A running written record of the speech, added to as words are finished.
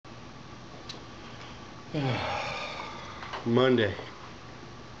Monday.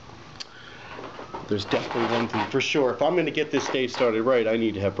 There's definitely one thing for sure. If I'm going to get this day started right, I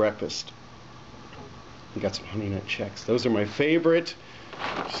need to have breakfast. We got some Honey Nut Chex. Those are my favorite.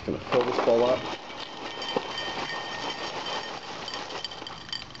 I'm just going to fill this bowl up.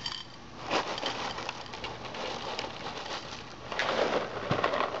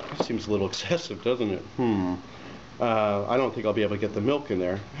 That seems a little excessive, doesn't it? I don't think I'll be able to get the milk in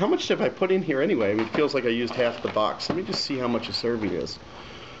there. How much have I put in here anyway? I mean, it feels like I used half the box. Let me just see how much a serving is.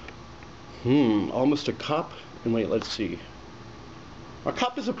 Almost a cup. And wait, let's see. A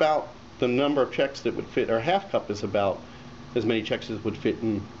cup is about the number of Chex that would fit, or a half cup is about as many Chex as would fit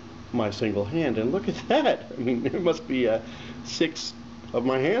in my single hand. And look at that. I mean, there must be 6 of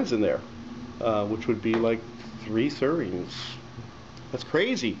my hands in there, which would be like 3 servings. That's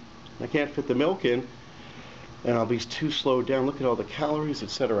crazy. I can't fit the milk in, and I'll be too slowed down. Look at all the calories,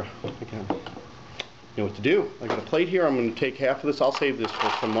 etc. Okay. You know what to do. I got a plate here. I'm going to take half of this. I'll save this for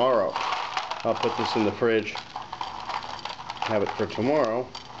tomorrow. I'll put this in the fridge. Have it for tomorrow.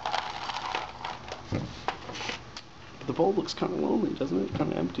 But the bowl looks kind of lonely, doesn't it?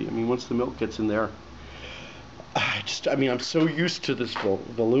 Kind of empty. I mean, once the milk gets in there, I mean, I'm so used to this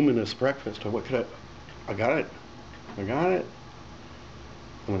voluminous breakfast. What could I got it. I got it.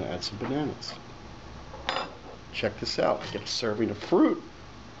 I'm going to add some bananas. Check this out. I get a serving of fruit.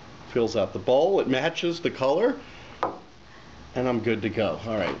 Fills out the bowl. It matches the color. And I'm good to go.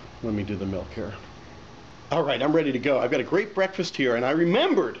 All right, let me do the milk here. All right, I'm ready to go. I've got a great breakfast here, and I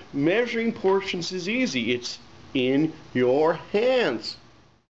remembered measuring portions is easy. It's in your hands.